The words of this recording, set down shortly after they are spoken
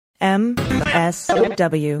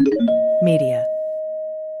MSW Media.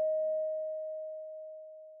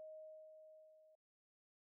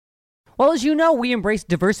 Well, as you know, we embrace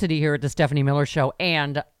diversity here at the Stephanie Miller Show,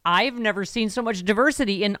 and I've never seen so much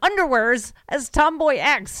diversity in underwears as Tomboy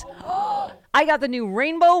X. I got the new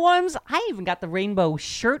rainbow ones. I even got the rainbow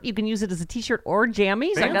shirt. You can use it as a t-shirt or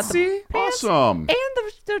jammies. Fancy? I got the pants Awesome. and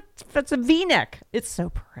it's a V-neck. It's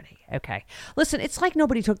so pretty. Okay. Listen, it's like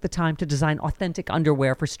nobody took the time to design authentic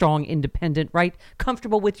underwear for strong, independent, right?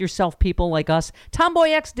 Comfortable with yourself people like us.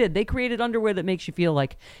 Tomboy X did. They created underwear that makes you feel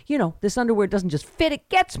like, you know, this underwear doesn't just fit, it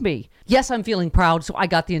gets me. Yes, I'm feeling proud, so I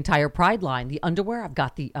got the entire Pride line. The underwear, I've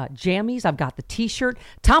got the jammies, I've got the t-shirt.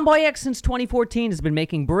 Tomboy X since 2014 has been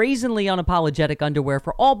making brazenly unapologetic underwear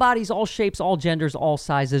for all bodies, all shapes, all genders, all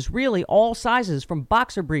sizes. Really, all sizes, from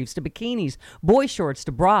boxer briefs to bikinis, boy shorts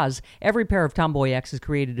to bras. Every pair of Tomboy X is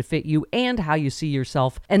created to fit you and how you see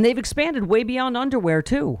yourself. And they've expanded way beyond underwear,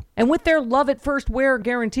 too. And with their love at first wear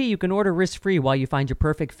guarantee, you can order risk-free while you find your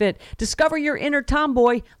perfect fit. Discover your inner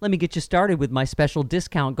tomboy. Let me get you started with my special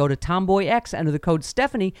discount. Go to Tomboy X, enter the code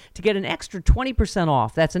Stephanie to get an extra 20%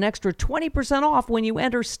 off. That's an extra 20% off when you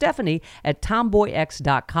enter Stephanie at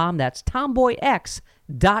tomboyx.com. That's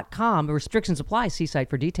tomboyx.com. Restrictions apply. See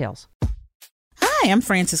site for details. Hi, I'm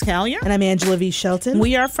Frances Callier. And I'm Angela V. Shelton.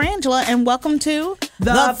 We are Frangela, and welcome to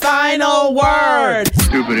The Final Word.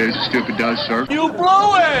 Stupid is, stupid does, sir. You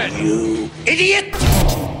blew it! You idiot!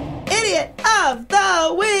 Idiot of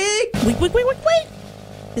the Week. Week.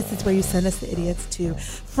 This is where you send us the idiots to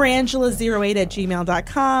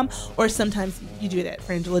frangela08@gmail.com, or sometimes you do it at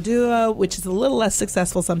Frangela Duo, which is a little less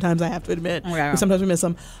successful sometimes, I have to admit. Yeah. Sometimes we miss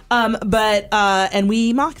them. And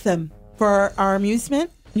we mock them for our amusement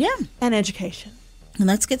and education. And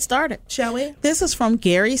let's get started. Shall we? This is from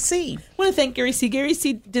Gary C. I want to thank Gary C. Gary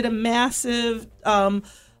C. did a massive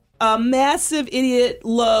idiot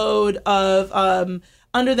load of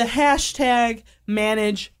under the hashtag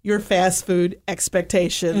manage your fast food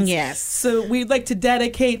expectations. Yes. So we'd like to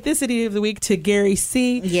dedicate this idiot of the week to Gary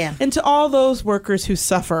C. Yeah. And to all those workers who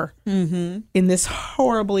suffer in this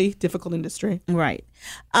horribly difficult industry. Right.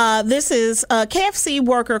 This is a KFC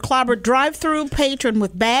worker clobbered drive-through patron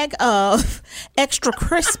with bag of extra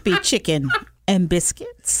crispy chicken and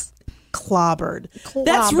biscuits. Clobbered.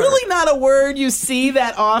 That's really not a word you see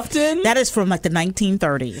that often. That is from like the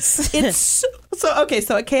 1930s. It's so a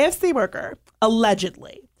KFC worker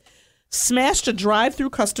allegedly smashed a drive-through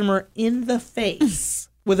customer in the face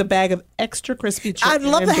with a bag of extra crispy chicken.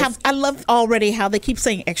 I love already how they keep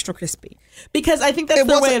saying extra crispy, because I think that's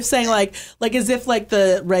their way of saying like as if like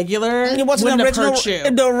the regular it wasn't wouldn't original. have hurt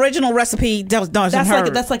you. The original recipe doesn't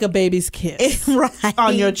hurt. That's like a baby's kiss right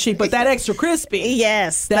on your cheek, but that extra crispy,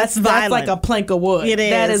 yes, that's violent. like a plank of wood. It is.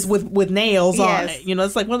 That is with nails on Yes. it. You know,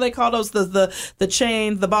 it's like, what do they call those? The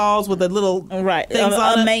chains, the balls with the little Right. things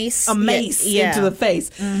on A it. mace. A mace Yeah. into the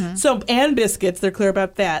face. So, and biscuits, they're clear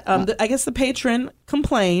about that. I guess the patron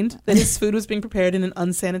complained that his food was being prepared in an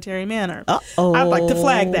unsanitary manner. Uh-oh. I'd like to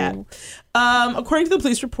flag that. According to the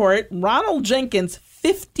police report, Ronald Jenkins,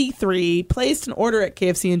 53, placed an order at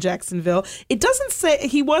KFC in Jacksonville. It doesn't say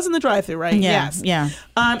he was in the drive-thru, right? Yeah, Yes. yeah.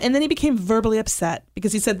 And then he became verbally upset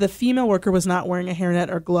because he said the female worker was not wearing a hairnet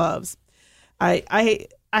or gloves. I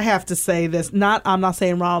have to say this. I'm not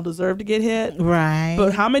saying Ronald deserved to get hit. Right.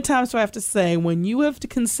 But how many times do I have to say, when you have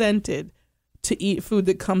consented to eat food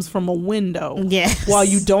that comes from a window, Yes. while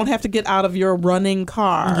you don't have to get out of your running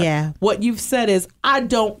car, Yeah. what you've said is, I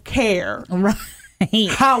don't care Right.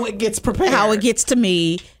 how it gets prepared. How it gets to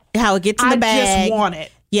me, how it gets in the bag. I just want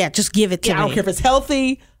it. Yeah, just give it to me. I don't care if it's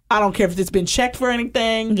healthy. I don't care if it's been checked for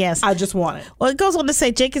anything. Yes. I just want it. Well, it goes on to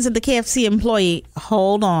say Jenkins and the KFC employee,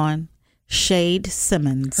 hold on, Shade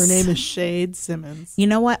Simmons. Her name is Shade Simmons. You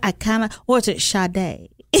know what? Or is it Sade?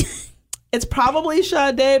 It's probably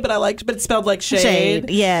Sade, but it's spelled like shade.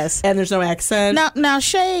 Yes. And there's no accent. Now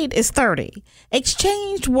Shade is 30.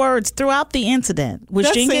 Exchanged words throughout the incident. Which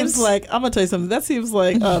that Jenkins, seems like, I'm going to tell you something, that seems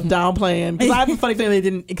like downplaying. Because I have a funny feeling they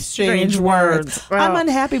didn't exchange words. Well, I'm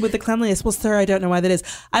unhappy with the cleanliness. Well, sir, I don't know why that is.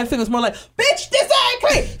 I have a feeling it's more like, bitch, this ain't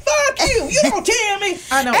clean. Fuck you. You don't tell me.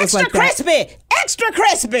 I know it was extra like that. crispy. Extra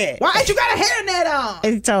crispy. Why ain't you got a hairnet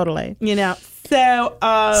on? Totally. You know. So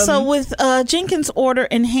with Jenkins' order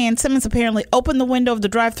in hand, Simmons apparently opened the window of the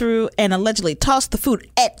drive-thru and allegedly tossed the food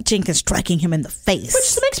at Jenkins, striking him in the face.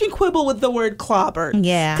 which makes me quibble with the word clobbered.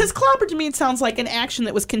 Yeah. Because clobbered to me, it sounds like an action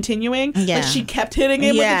that was continuing. Yeah. Like she kept hitting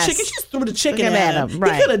him Yes. with the chicken. She just threw the chicken Look at at him. him,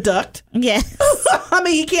 right. He could have ducked. Yeah. I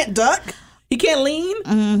mean, he can't duck. He can't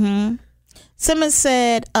lean. Simmons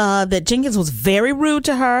said that Jenkins was very rude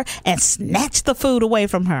to her and snatched the food away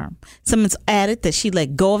from her. Simmons added that she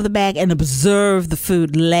let go of the bag and observed the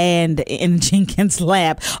food land in Jenkins'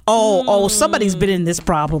 lap. Oh, somebody's been in this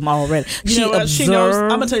problem already. You know what? She knows. I'm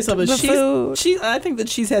gonna tell you something. I think that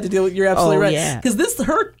she's had to deal with. You're absolutely right. Yeah. Because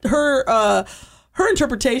her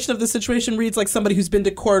interpretation of the situation reads like somebody who's been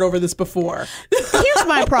to court over this before. Here's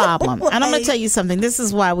my problem, and I'm going to tell you something. This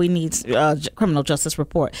is why we need criminal justice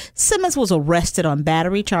report. Simmons was arrested on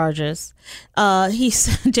battery charges.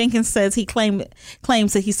 Jenkins says he claims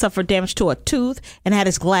that he suffered damage to a tooth and had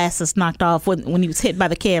his glasses knocked off when he was hit by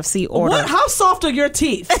the KFC order. What? How soft are your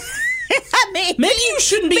teeth? I mean, maybe you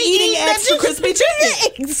shouldn't be eating extra crispy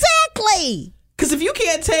chicken. Exactly. Because if you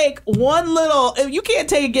can't take if you can't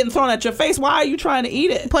take it getting thrown at your face, why are you trying to eat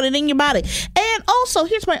it? Put it in your body. And also,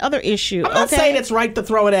 here's my other issue. I'm not saying it's right to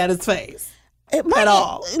throw it at his face. At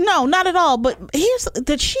all. No, not at all. But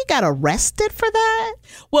did she got arrested for that?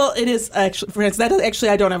 Well, it is actually, for instance,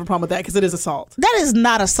 I don't have a problem with that because it is assault. That is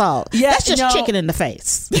not assault. Yeah, that's just chicken in the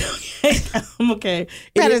face. Okay.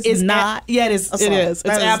 That is not. Yeah, it is. Assault. It is. It's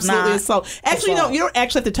absolutely assault. Actually, assault. no, you don't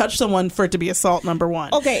actually have to touch someone for it to be assault, number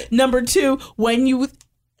one. Okay. Number two,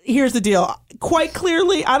 here's the deal. Quite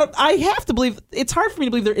clearly, I have to believe, it's hard for me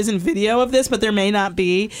to believe there isn't video of this, but there may not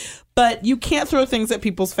be. But you can't throw things at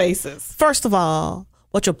people's faces. First of all,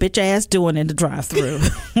 what your bitch ass doing in the drive-thru?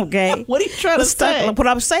 Okay. What are you trying to say? What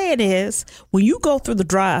I'm saying is, when you go through the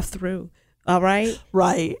drive-thru, all right?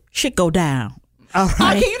 Right. Shit go down. All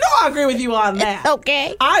right. Okay, I agree with you on that.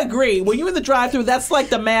 Okay. I agree. When you're in the drive-thru, that's like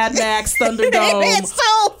the Mad Max Thunderdome. It's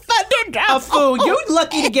so Thunderdome. Of food. You're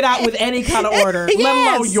lucky to get out with any kind of order, Yes.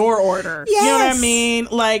 let alone your order. Yes. You know what I mean?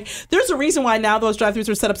 Like, there's a reason why now those drive-thrus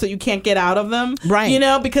are set up so you can't get out of them. Right. You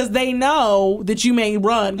know, because they know that you may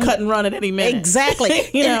cut and run at any minute. Exactly.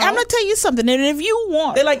 You know? And I'm going to tell you something. And if you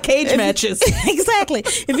want... They're like cage matches. Exactly.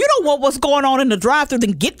 If you don't want what's going on in the drive-thru,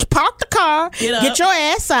 then park the car, get your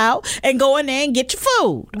ass out, and go in there and get your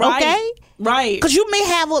food. Right. Okay? Right. Because you may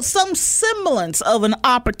have some semblance of an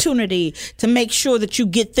opportunity to make sure that you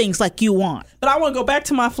get things like you want. But I want to go back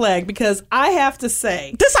to my flag because I have to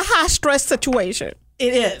say... This is a high-stress situation.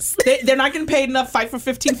 It is. They're not getting paid enough. Fight for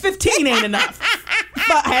 15. 15 ain't enough.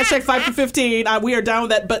 But hashtag fight for 15. We are down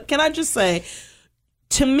with that. But can I just say...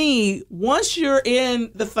 To me, once you're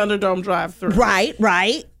in the Thunderdome drive-thru,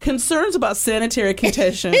 right, concerns about sanitary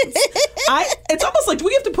conditions. It's almost like, do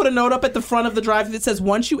we have to put a note up at the front of the drive that says,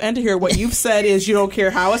 once you enter here, what you've said is you don't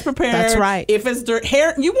care how it's prepared. That's right. If it's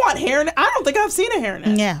hair, you want hairnet. I don't think I've seen a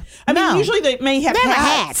hairnet. Yeah. I mean, No. usually they may have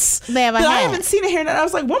hats. They have a but hat. I haven't seen a hairnet. I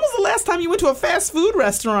was like, when was the last time you went to a fast food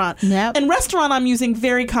restaurant? Yep. And restaurant I'm using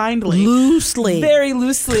very kindly. Loosely. Very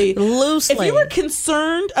loosely. Loosely. If you were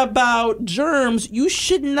concerned about germs, you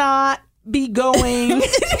should not be going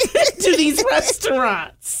to these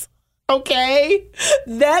restaurants. Okay?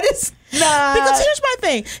 That is not... Because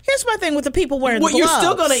here's my thing with the people wearing the gloves. You're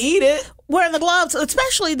still going to eat it. Wearing the gloves,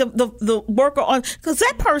 especially the worker on, because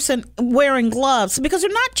that person wearing gloves, because they're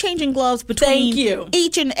not changing gloves between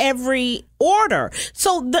each and every order.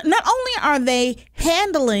 So not only are they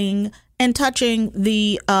handling and touching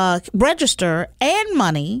the register and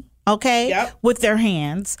money, with their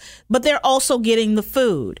hands, but they're also getting the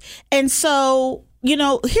food. And so,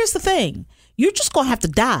 here's the thing. You're just going to have to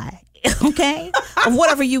die, okay, of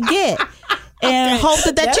whatever you get. And hope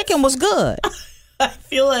that chicken was good.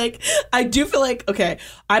 I do feel like, okay,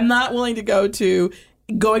 I'm not willing to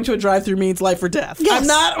going to a drive-thru means life or death. Yes. I'm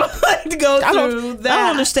not willing to go through that. I don't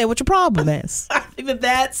understand what your problem is. I think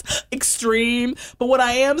that's extreme. But what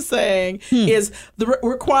I am saying is the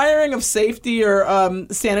requiring of safety or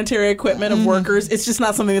sanitary equipment of workers, it's just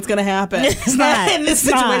not something that's going to happen. It's not. In this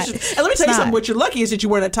situation. And let me tell you something. What you're lucky is that you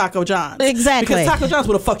weren't at Taco John's. Exactly. Because Taco John's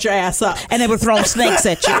would have fucked your ass up. And they were throwing snakes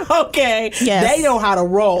at you. Okay. Yes. They know how to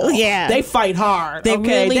roll. Yeah. They fight hard. They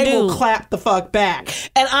really They do. will clap the fuck back.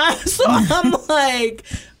 And I'm like...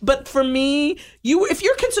 But for me, if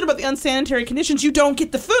you're concerned about the unsanitary conditions, you don't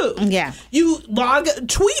get the food. Yeah. You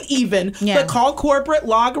tweet even, Yeah. but call corporate,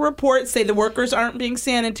 log a report, say the workers aren't being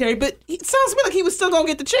sanitary. But it sounds to me like he was still going to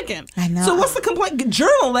get the chicken. I know. So what's the complaint?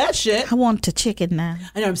 Journal that shit. I want the chicken now.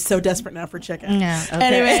 I know, I'm so desperate now for chicken. Yeah, okay.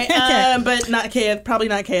 Anyway, but probably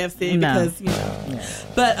not KFC No. because,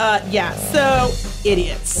 But, so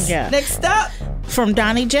idiots. Yeah. Next up. From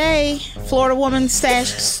Donnie J, Florida woman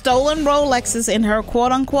stashed stolen Rolexes in her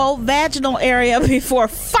quote-unquote vaginal area before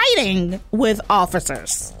fighting with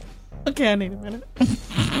officers. Okay, I need a minute.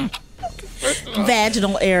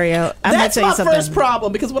 vaginal area. I'm That's gonna my tell you first something.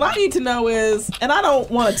 problem, because what I need to know is, and I don't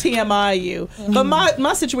want to TMI you, but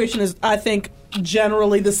my situation is, I think,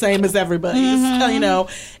 generally the same as everybody's, you know.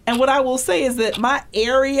 And what I will say is that my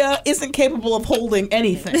area isn't capable of holding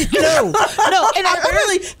anything. No, and I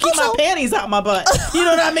really keep my also- panties out my butt. You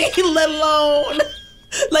know what I mean? Let alone.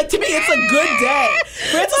 Like, to me, it's a good day.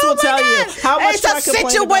 Francis will tell you how much it's I a complain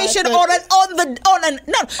situation about on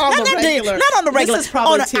the regular. not on the regular. This is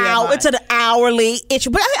probably on an TMI. hour. It's an hourly issue.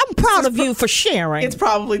 But I'm proud of you for sharing. It's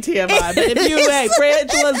probably TMI. But if you, hey,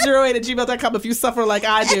 Frangela08@gmail.com if you suffer like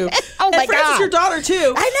I do. Oh, my and Francis, God. your daughter,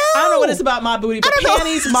 too. I know. I don't know what it's about my booty, but I don't know.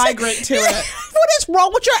 panties migrate to it. What is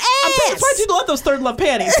wrong with your ass? I'm surprised you love those Third Love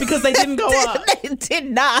panties, because they didn't go up. They did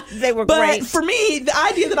not. They were But great. for me, the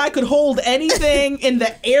idea that I could hold anything in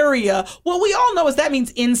the area, what we all know is that means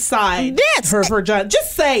inside Yes. her vagina.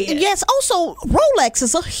 Just say it. Yes. Also, Rolex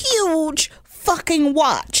is a huge fucking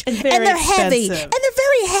watch, And very they're heavy, expensive. and they're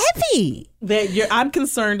very heavy. I'm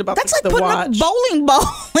concerned about That's like the putting watch. a bowling ball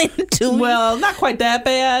into. Well, not quite that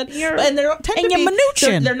bad. And they're tend and to your be,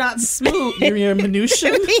 Mnuchin. they're not smooth. Your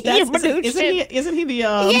Mnuchin. Your Mnuchin. Isn't he the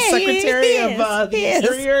Yeah, secretary he of the is.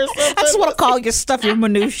 interior or something? I just want to call your stuff your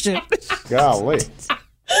Mnuchin. Golly.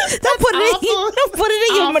 Don't put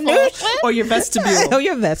it in your Awful. Mnuchin. Or your vestibule. Oh,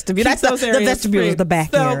 your vestibule. Keep That's those the areas vestibule free. is the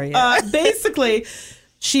back So, area. Basically,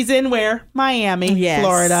 she's in where? Miami, Yes.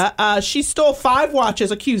 Florida. She stole 5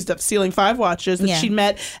 watches, accused of stealing 5 watches that Yeah. she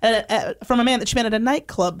met from a man that she met at a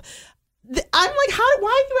nightclub. I'm like,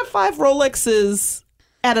 why do you have 5 Rolexes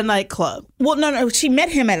at a nightclub? Well, no, she met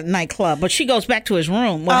him at a nightclub, but she goes back to his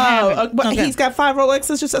room. What happened? But Okay. he's got 5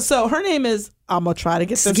 Rolexes. So her name is, I'm going to try to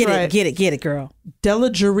get this right. Get it, girl.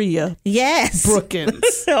 Delageria Yes.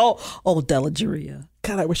 Brookins. oh, Delageria.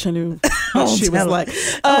 God, I wish I knew Oh, what she was Della- like.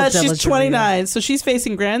 oh, She's Delageria. 29, so she's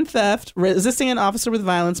facing grand theft, resisting an officer with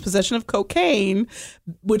violence, possession of cocaine,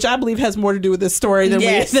 which I believe has more to do with this story than,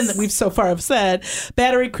 Yes. than we've so far have said,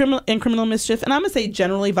 battery, criminal mischief, and I'm going to say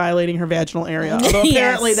generally violating her vaginal area, although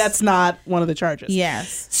apparently Yes. that's not one of the charges.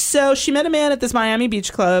 Yes. So she met a man at this Miami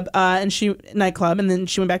Beach club, nightclub, and then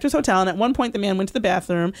she went back to his hotel. And at one point, the man went to the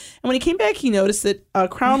bathroom, and when he came back, he noticed that a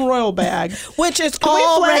Crown Royal bag, Which is Can we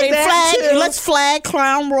already flag that flagged. too? Let's flag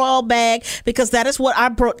Crown Royal bag because that is what I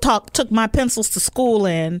took my pencils to school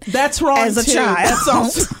in. that's wrong As a too. child. That's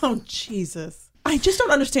also, oh Jesus! I just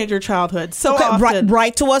don't understand your childhood. So Okay, often,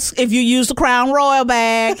 write to us if you use the Crown Royal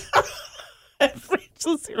bag. I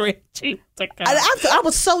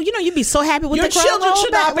was so, you'd be so happy with Your the Crown children Royal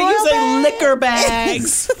should not be Royal using bag. liquor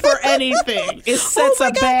bags for anything. It sets Oh my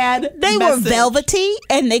a God. bad They message. were velvety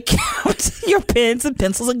and they kept your pens and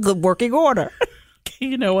pencils in good working order.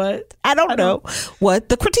 You know what? I don't know what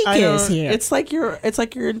the critique I is don't- here. It's like your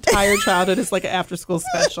entire childhood is like an after school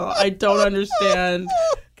special. I don't understand.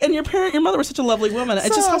 And your mother was such a lovely woman.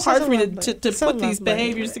 It's just so hard for me to put these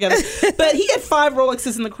behaviors together. But he had 5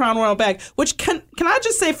 Rolexes in the Crown Royal bag, which can I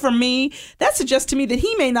just say, for me, that suggests to me that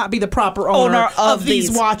he may not be the proper owner of these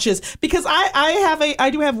watches, because I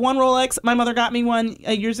do have one Rolex. My mother got me one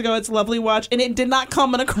years ago. It's a lovely watch, and it did not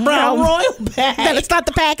come in a Crown Royal bag. That it's not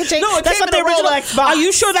the packaging. No, it that's came not in the a original. Rolex box. Are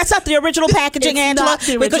you sure that's not the original packaging, It's Angela? not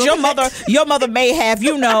the Because original your mother may have,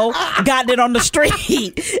 gotten it on the street,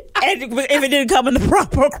 and if it didn't come in the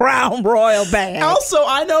proper Crown Royal bag. Also,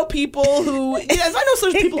 I know people who, yes, I know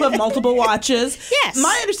some people who have multiple watches. Yes.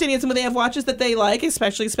 My understanding is when they have watches that they like,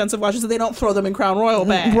 especially expensive watches, that they don't throw them in Crown Royal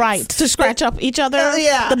bags. Right, to scratch up each other.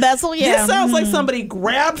 Yeah. The bezel. Yeah. This sounds like somebody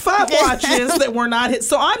grabbed 5 watches that were not hit.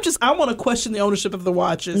 So I want to question the ownership of the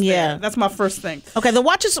watches. Yeah. there. That's my first thing. Okay, the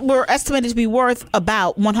watches were estimated to be worth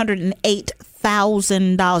about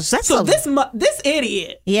 $108,000. That's So a, this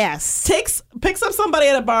idiot yes. picks up somebody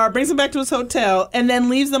at a bar, brings them back to his hotel, and then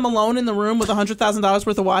leaves them alone in the room with $100,000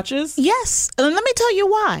 worth of watches. Yes, and let me tell you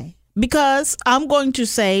why. Because I'm going to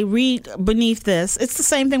say, read beneath this. It's the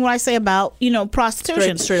same thing when I say about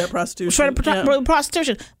prostitution. Straight up prostitution. Straight up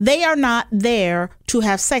prostitution. They are not there to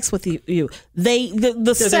have sex with you.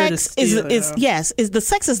 The sex steal, the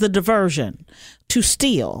sex is the diversion to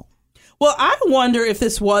steal. Well, I wonder if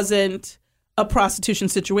this wasn't a prostitution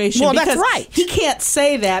situation. Well, that's because right. He can't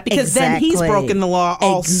say that because then he's broken the law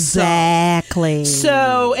also. Exactly.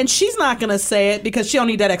 So, and she's not going to say it because she don't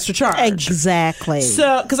need that extra charge. Exactly.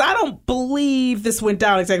 So, because I don't believe this went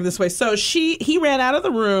down exactly this way. So he ran out of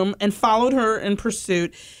the room and followed her in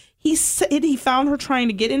pursuit. He said he found her trying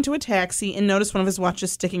to get into a taxi and noticed one of his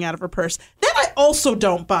watches sticking out of her purse. That I also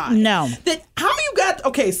don't buy. No. That how you got,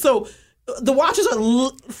 okay, so the watches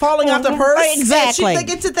are falling out the purse. Right, exactly. She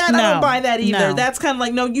gets at that. I No, don't buy that either. no. That's kind of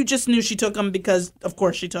like, no, you just knew she took them because, of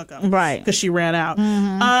course, she took them. Right. Because she ran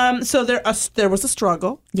out. So there was a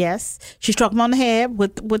struggle Yes. She struck him on the head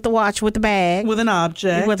with the watch, with the bag. with an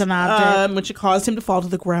object. Which caused him to fall to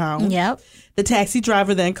the ground. Yep. The taxi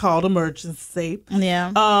driver then called emergency.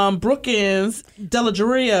 Yeah. Brookins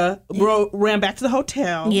Delageria ran back to the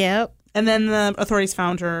hotel. Yep. And then the authorities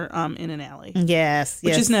found her in an alley. Yes.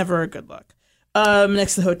 Which is never a good look.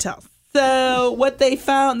 Next to the hotel. So what they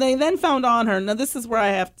then found on her. Now this is where I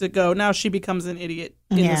have to go. Now she becomes an idiot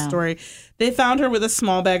in the story. They found her with a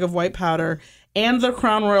small bag of white powder and the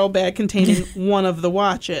Crown Royal bag containing one of the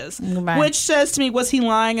watches. Right. Which says to me, was he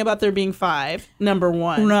lying about there being 5? Number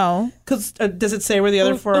 1. No. Because does it say where the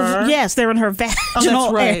other 4 are? Yes, they're in her vaginal Oh,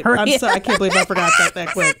 that's right. area. I can't believe I forgot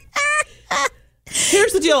that quick.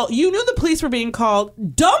 Here's the deal. You knew the police were being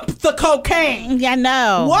called. Dump the cocaine. Yeah, I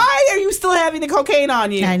know. Why are you still having the cocaine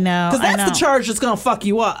on you? I know. Because that's the charge that's going to fuck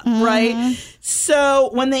you up, right?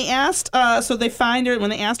 So when they asked, when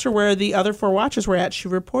they asked her where the other 4 watches were at, she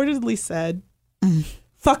reportedly said,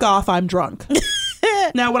 fuck off, I'm drunk.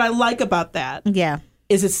 Now, what I like about that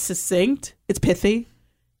is it's succinct, it's pithy,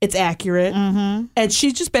 it's accurate, and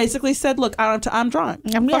she just basically said, look, I'm drunk.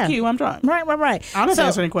 Fuck you, I'm drunk. Right. I don't have to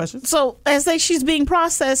answer any questions. So as she's being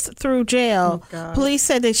processed through jail, police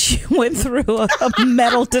said that she went through a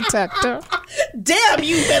metal detector. Damn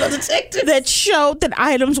you, metal detector. That showed that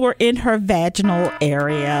items were in her vaginal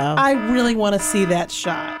area. I really want to see that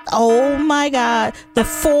shot. Oh my God. The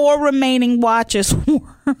 4 remaining watches were.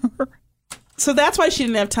 So that's why she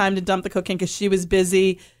didn't have time to dump the cocaine, because she was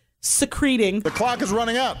busy secreting. The clock is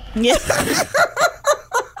running out. Yeah.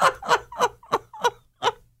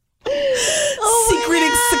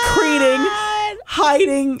 Secreting,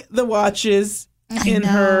 hiding the watches in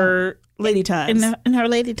her lady times. In her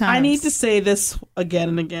lady times. I need to say this again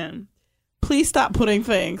and again. Please stop putting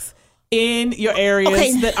things in your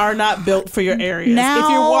areas that are not built for your areas.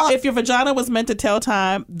 Now, if your vagina was meant to tell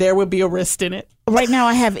time, there would be a wrist in it. Right now,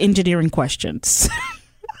 I have engineering questions.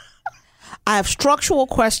 I have structural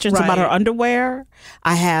questions about her underwear.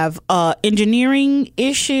 I have engineering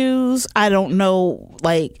issues. I don't know,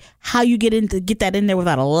 like, how you get that in there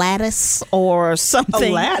without a lattice or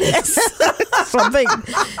something. A lattice? Something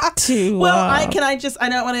to. Well, I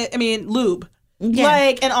don't want to. I mean, lube. Yeah.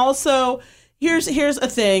 Like, and also, here's a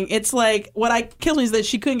thing. It's like, what kills me is that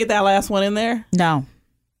she couldn't get that last one in there. No,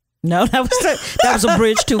 that was a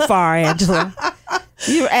bridge too far, Angela.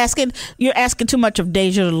 You're asking too much of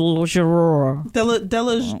Deja Delageria.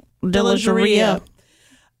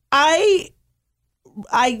 I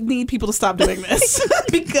need people to stop doing this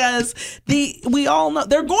because we all know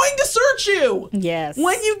they're going to search you. Yes.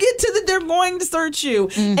 When you get to they're going to search you.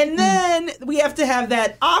 Mm-hmm. And then we have to have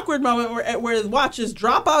that awkward moment where the watches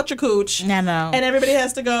drop out your cooch. I know. And everybody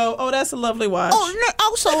has to go, oh, that's a lovely watch. Oh, no,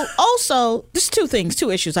 also, there's 2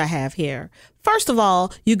 issues I have here. First of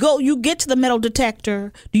all, you get to the metal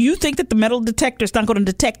detector. Do you think that the metal detector is not going to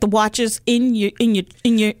detect the watches in your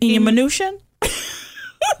minutia? Minutia.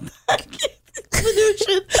 Every time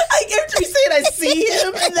you say it, I see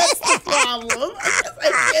him, and that's the problem.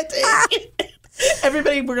 I can't take it.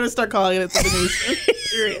 Everybody, we're going to start calling it the minutia.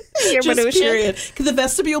 Period. Your minutia? Period. Could the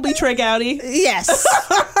vestibule be Trey Gowdy? Yes.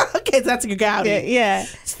 Okay, that's your Gowdy. Yeah.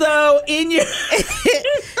 So in your...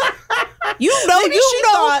 You know, and then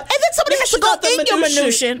somebody has to go in your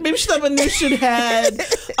minutia. Maybe she thought minutia had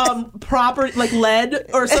proper, like lead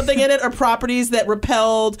or something in it, or properties that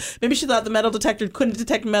repelled. Maybe she thought the metal detector couldn't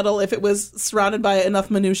detect metal if it was surrounded by enough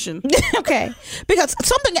minutia. Okay, because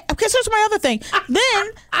here's my other thing. Then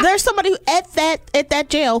there's somebody at that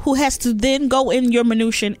jail who has to then go in your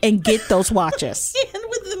minutia and get those watches. And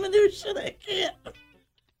with the minutia, I can't.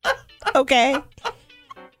 Okay,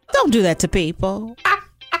 don't do that to people.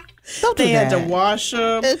 Don't do that. They had to wash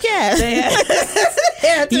them. Yeah.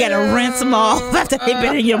 You got to rinse them off after they've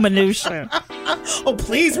been in your minutia. Oh,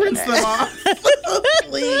 please rinse them off.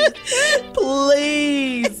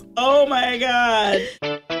 Please. Oh, my God.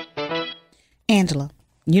 Angela,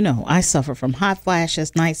 you know I suffer from hot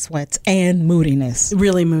flashes, night sweats, and moodiness.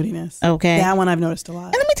 Really moodiness. Okay. That one I've noticed a lot.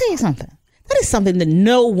 And let me tell you something. That is something that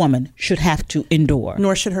no woman should have to endure.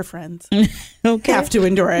 Nor should her friends okay. have to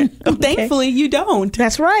endure it. Okay. Thankfully, you don't.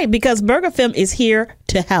 That's right, because Burger Film is here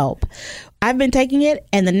to help. I've been taking it,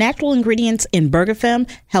 and the natural ingredients in BurgerFem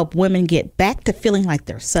help women get back to feeling like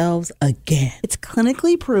themselves again. It's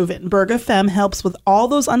clinically proven BurgerFem helps with all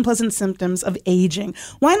those unpleasant symptoms of aging.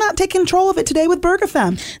 Why not take control of it today with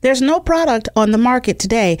BurgerFem? There's no product on the market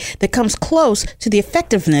today that comes close to the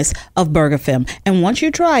effectiveness of BurgerFem. And once you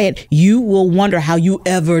try it, you will wonder how you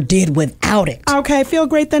ever did without it. Okay, feel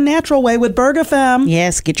great the natural way with BurgerFem.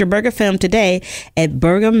 Yes, get your BurgerFem today at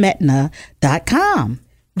burgermetna.com.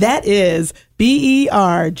 That is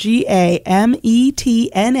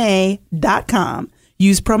BurgerMetna.com.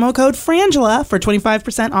 Use promo code Frangela for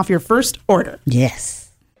 25% off your first order. Yes.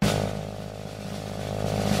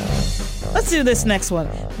 Let's do this next one.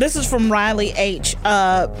 This is from Riley H.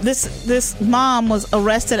 This mom was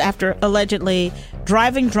arrested after allegedly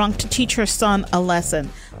driving drunk to teach her son a lesson.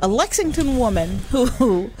 A Lexington woman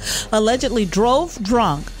who allegedly drove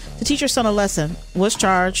drunk to teach her son a lesson was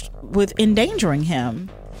charged with endangering him.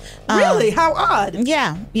 Really? How odd.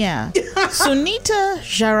 Yeah. Sunita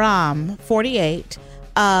Jaram, 48.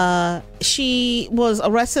 She was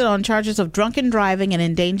arrested on charges of drunken driving and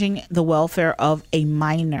endangering the welfare of a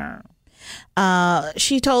minor.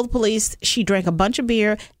 She told police she drank a bunch of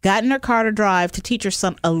beer, got in her car to drive to teach her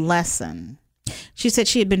son a lesson. She said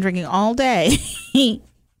she had been drinking all day.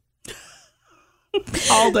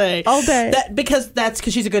 All day. Because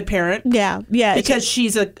she's a good parent. Yeah. Because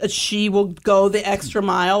she will go the extra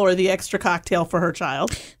mile or the extra cocktail for her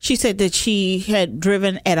child. She said that she had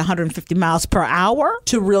driven at 150 miles per hour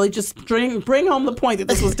to really just bring home the point that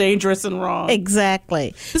this was dangerous and wrong.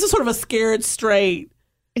 Exactly. This is sort of a scared straight.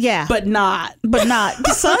 Yeah. But not.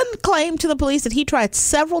 The son claimed to the police that he tried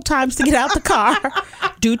several times to get out the car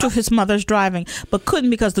due to his mother's driving, but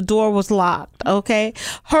couldn't because the door was locked. Okay.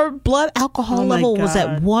 Her blood alcohol level was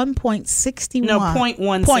at 1.61. No,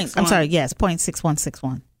 0.161. I'm sorry. Yes,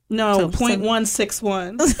 0.6161. No,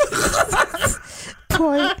 0.161.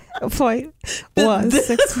 Point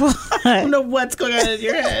 161. I don't know what's going on in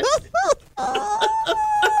your head.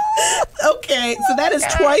 Okay, so that is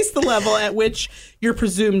twice the level at which you're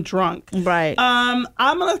presumed drunk. Right. I'm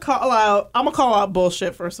gonna call out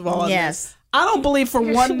bullshit first of all. Yes. I don't believe for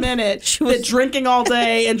 1 minute that drinking all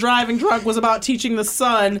day and driving drunk was about teaching the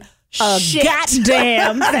son a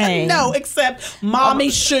goddamn thing. No, except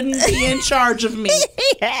mommy shouldn't be in charge of me.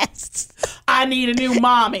 Yes. I need a new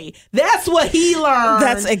mommy. That's what he learned.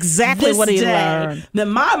 That's exactly what he learned. That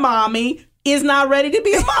my mommy is not ready to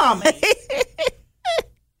be a mommy.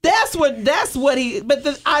 That's what he.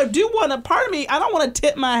 But I do want to. Part of me, I don't want to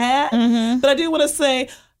tip my hat, but I do want to say,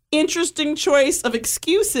 interesting choice of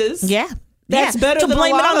excuses. Yeah. That's better to than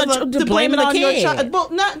blame a it lot on of the, to blame it on your kid. child. Well,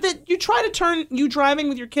 not that you try to turn you driving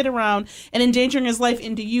with your kid around and endangering his life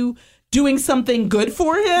into you doing something good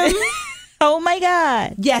for him. Oh my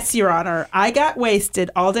God. Yes, Your Honor. I got wasted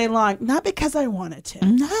all day long, not because I wanted to.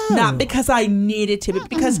 No. Not because I needed to, but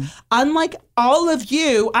because unlike all of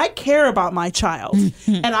you, I care about my child.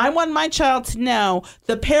 And I want my child to know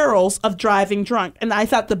the perils of driving drunk. And I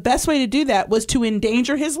thought the best way to do that was to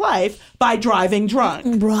endanger his life by driving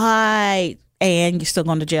drunk. Right. And you're still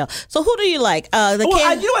going to jail. So who do you like? You know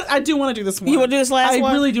what? I do want to do this one. You want to do this last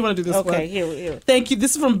one? I really do want to do this one. Okay, here. Thank you.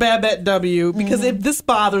 This is from Babette W. Because this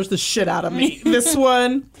bothers the shit out of me. This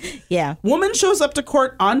one. Yeah. Woman shows up to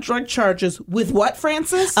court on drug charges with what,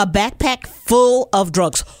 Francis? A backpack full of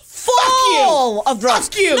drugs. Full of drugs.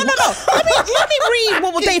 Fuck you. No. Let me read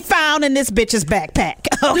what they found in this bitch's backpack.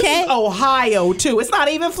 Okay. This is Ohio too. It's not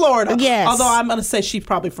even Florida. Yes. Although I'm gonna say she's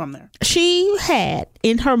probably from there. She had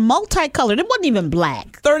in her multicolored. It wasn't even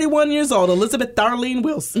black. 31 years old, Elizabeth Darlene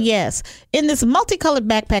Wilson. Yes. In this multicolored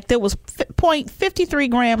backpack, there was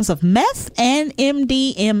 0.53 grams of meth and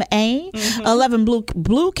MDMA, 11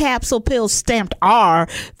 blue capsule pills stamped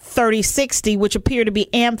R3060, which appear to be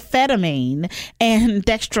amphetamine, and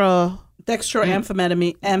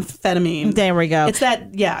dextroamphetamine. There we go. It's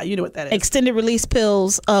that, yeah, you know what that is. Extended release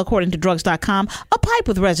pills, according to drugs.com, a pipe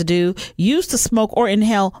with residue used to smoke or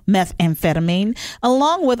inhale methamphetamine,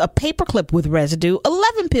 along with a paperclip with residue,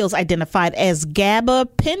 11 pills identified as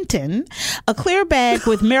gabapentin, a clear bag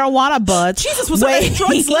with marijuana buds. Jesus, was there any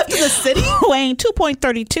drugs left in the city? Weighing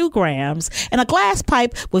 2.32 grams, and a glass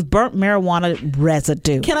pipe with burnt marijuana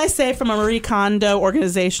residue. Can I say, from a Marie Kondo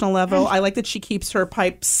organizational level, I like that she keeps her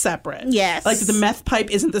pipes separate. Yes. Like the meth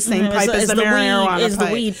pipe isn't the same pipe as the marijuana pipe.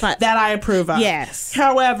 The weed pipe. That I approve of. Yes.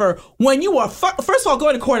 However, when you are, first of all,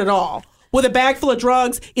 going to court at all with a bag full of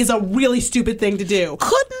drugs is a really stupid thing to do.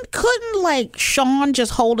 Couldn't like Sean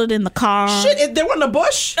just hold it in the car? Shit, there wasn't a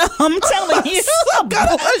bush. I'm telling you. a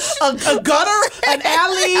gutter, an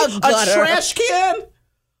alley, a trash can.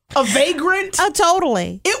 a vagrant.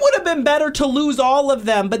 Totally. It would have been better to lose all of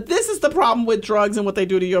them, but this is the problem with drugs and what they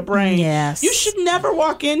do to your brain. Yes. You should never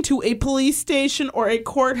walk into a police station or a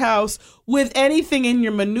courthouse with anything in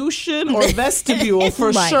your minutia or vestibule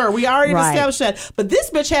for Right. sure. We already Right. established that. But this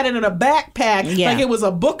bitch had it in a backpack Yeah. like it was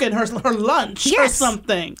a book in her lunch or Yes.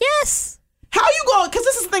 something. Yes. How you going? Because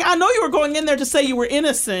this is the thing. I know you were going in there to say you were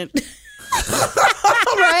innocent.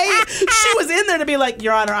 Right? She was in there to be like,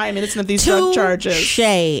 Your Honor, I am innocent of these drug charges.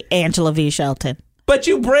 Touche, Angela V. Shelton. But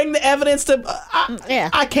you bring the evidence to. Yeah.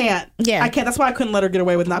 I can't. Yeah. I can't. That's why I couldn't let her get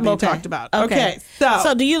away with not being talked about. Okay.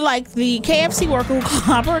 So do you like the KFC worker who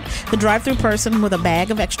clobbered the drive-through person with a bag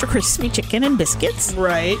of extra crispy chicken and biscuits?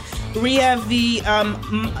 right. We have the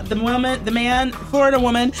Florida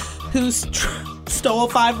woman who stole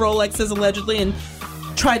 5 Rolexes allegedly and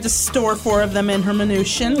tried to store 4 of them in her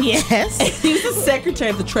minutia. Yes. He's the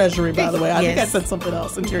Secretary of the Treasury, by the way. I think I Yes. said something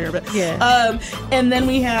else, Interior. But, Yeah. and then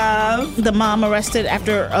we have, The mom arrested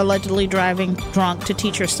after allegedly driving drunk to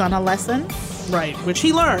teach her son a lesson. right, which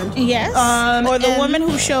he learned. Yes. Or the and- woman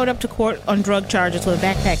who showed up to court on drug charges with a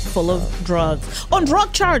backpack full of drugs. On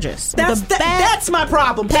drug charges. That's my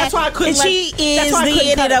problem. That's why I couldn't. She that's is why I the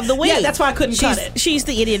couldn't cut idiot it. of the week. Yeah, that's why I couldn't cut it. She's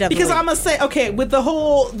the idiot of Because the week. I'm gonna say, okay, with the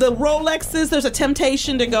Rolexes, there's a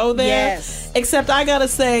temptation to go there. Yes. Except I gotta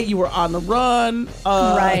say, you were on the run.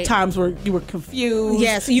 Right. Times where you were confused.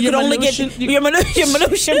 Yes, you Your could only get minutia- your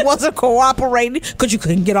minutia wasn't cooperating because you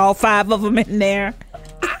couldn't get all 5 of them in there.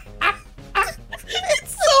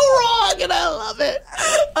 It's so wrong, and I love it.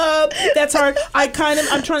 That's hard. I'm trying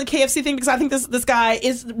the KFC thing because I think this guy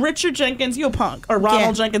is Richard Jenkins. You a punk, or Ronald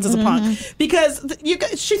Yeah. Jenkins is a punk because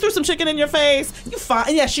she threw some chicken in your face. You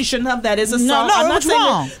fine? Yeah, she shouldn't have. That is assault. no, I'm it not was saying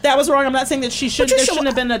wrong. that was wrong. I'm not saying that you there should- shouldn't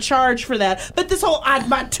have been a charge for that. But this whole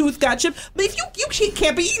my tooth got chipped. But if you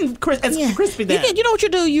can't be eating crispy then. You know what you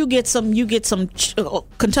do? You get some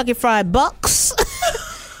Kentucky Fried Bucks,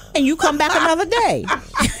 and you come back another day.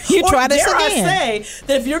 You try this dare again. I say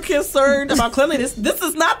that if you're concerned about cleanliness, this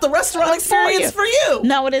is not the restaurant experience for you.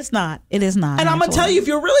 No, it is not. It is not. And I'm gonna Angela. tell you, if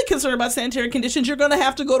you're really concerned about sanitary conditions, you're gonna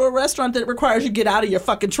have to go to a restaurant that requires you to get out of your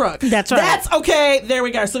fucking truck. That's right. That's okay. There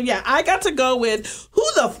we go. So yeah, I got to go with who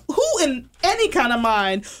in any kind of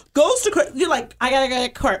mind goes to. You're like, I gotta get a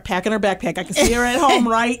cart, packing her backpack. I can see her at home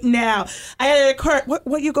right now. I gotta get a cart.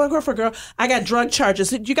 What you going for, girl? I got drug charges.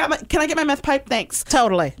 Can I get my meth pipe? Thanks.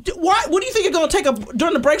 Totally. What do you think you're gonna take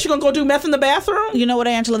during the break? You're gonna go do meth in the bathroom? You know what,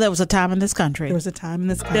 Angela? There was a time in this country. There was a time in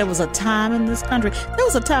this country. There was a time in this country. There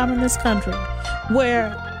was a time in this country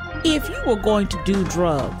where if you were going to do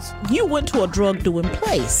drugs, you went to a drug doing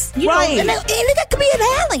place. You know, Right. and it could be an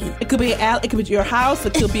alley. It could be it could be your house.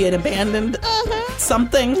 It could be an abandoned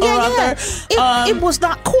something or Yeah, other. yeah. It was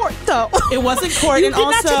not court, though. It wasn't court, You and did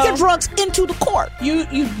also not take your drugs into the court. you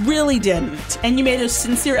really didn't, and you made a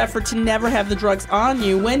sincere effort to never have the drugs on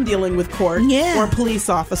you when dealing with court Yeah. or police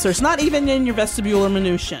officers. Not even in your vestibule or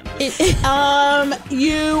minutia.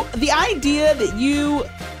 The idea that you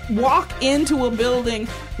walk into a building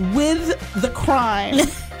with the crime.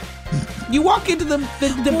 You walk into the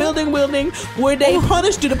building where they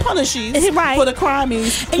do the punishes Right. for the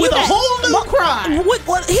crimies And with you a got- whole new crime.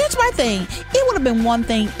 Well, here's my thing. It would have been one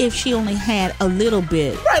thing if she only had a little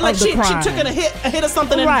bit Right, like of the she crime. took a hit of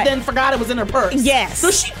something and Right. then forgot it was in her purse. Yes.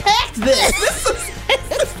 So she packed this.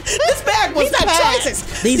 This bag was These are packed.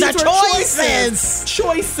 choices. These are were choices.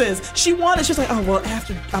 Choices. She wanted. She was like, oh well, I'm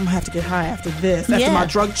gonna have to get high after this. After Yeah. my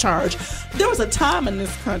drug charge. There was a time in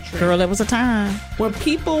this country Girl, there was a time. where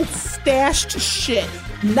people stashed shit.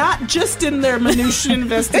 Not just in their minutia and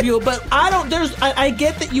vestibule, but I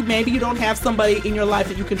get that maybe you don't have somebody in your life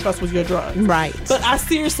that you can trust with your drugs. Right. But I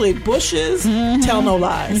seriously, bushes tell no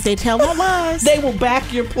lies. They tell no lies. They will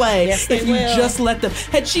back your play Yes, they if you will. just let them.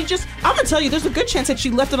 I'm gonna tell you, there's a good chance that she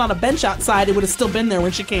left it on a bench outside, it would have still been there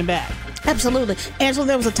when she came back. Absolutely. Angela,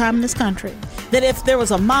 there was a time in this country that if there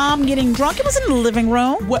was a mom getting drunk, it was in the living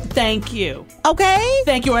room. What? Thank you. Okay?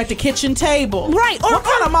 Thank you. Or at the kitchen table. Right. What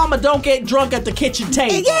kind of mama don't get drunk at the kitchen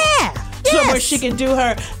table? Yeah. Somewhere Yes. she can do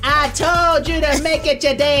her, I told you to make it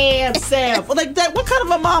your damn self. Like that. What kind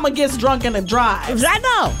of a mama gets drunk and drives? I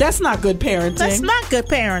know. That's not good parenting. That's not good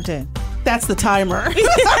parenting. That's the timer.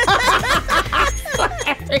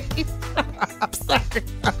 I'm sorry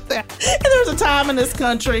about that. And there was a time in this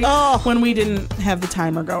country when we didn't have the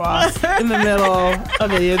timer go off in the middle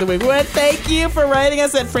of any of the week. Well, thank you for writing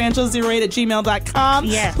us at franchise08@gmail.com.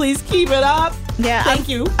 Yeah. Please keep it up. Yeah. Thank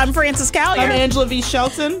you. I'm Frances Collier. I'm Angela V.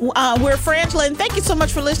 Shelton. We're Frangela, and thank you so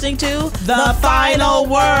much for listening to The Final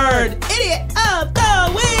Word. Idiot of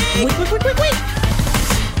the Week. Week.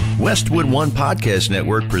 Westwood One Podcast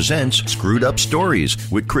Network presents Screwed Up Stories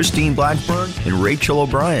with Christine Blackburn and Rachel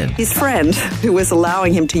O'Brien. His friend, who was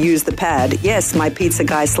allowing him to use the pad, yes, my pizza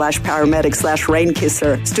guy slash paramedic slash rain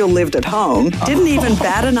kisser, still lived at home, didn't even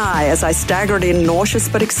bat an eye as I staggered in nauseous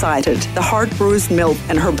but excited, the heart-bruised milk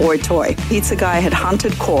and her boy toy. Pizza guy had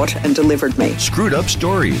hunted, caught, and delivered me. Screwed Up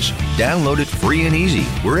Stories. Download it free and easy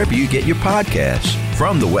wherever you get your podcasts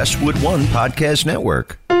from the Westwood One Podcast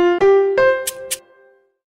Network.